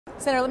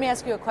Senator, let me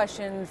ask you a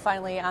question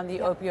finally on the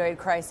opioid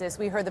crisis.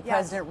 We heard the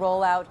president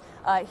roll out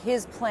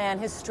his plan,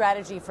 his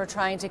strategy for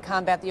trying to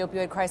combat the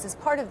opioid crisis.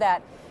 Part of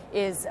that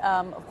is,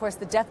 of course,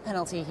 the death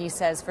penalty, he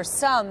says, for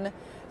some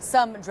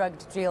drug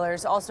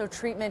dealers, also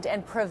treatment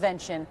and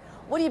prevention.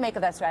 What do you make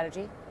of that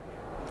strategy?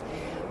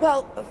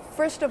 Well,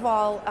 first of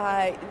all,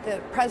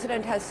 the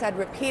president has said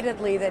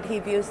repeatedly that he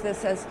views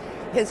this as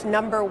his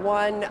number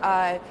one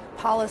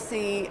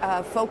policy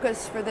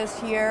focus for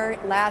this year.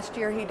 Last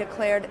year, he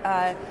declared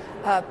a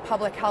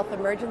public health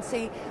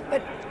emergency,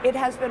 but it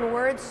has been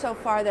words so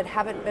far that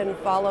haven't been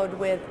followed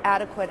with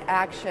adequate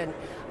action.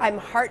 I'm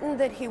heartened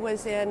that he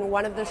was in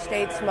one of the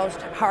states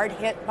most hard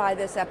hit by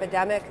this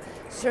epidemic.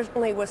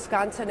 Certainly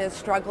Wisconsin is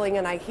struggling,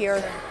 and I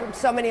hear from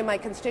so many of my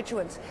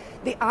constituents.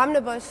 The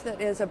omnibus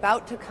that is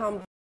about to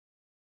come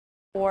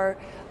for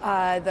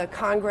the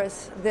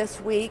Congress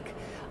this week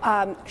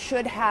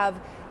should have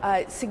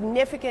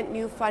significant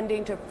new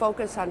funding to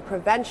focus on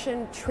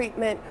prevention,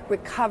 treatment,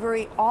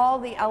 recovery, all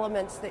the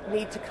elements that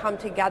need to come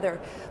together.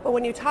 But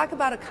when you talk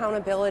about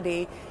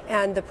accountability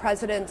and the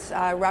president's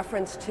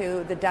reference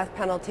to the death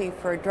penalty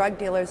for drug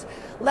dealers,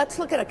 let's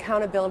look at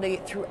accountability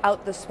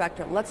throughout the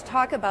spectrum. Let's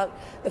talk about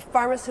the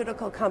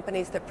pharmaceutical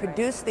companies that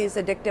produce these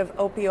addictive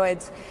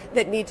opioids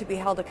that need to be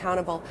held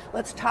accountable.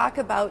 Let's talk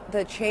about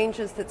the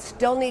changes that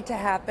still need to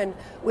happen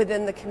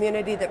within the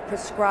community that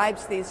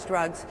prescribes these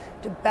drugs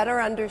to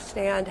better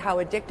understand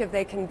how addictive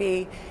they can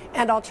be,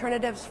 and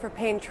alternatives for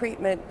pain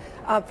treatment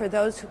for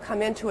those who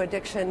come into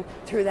addiction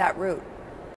through that route.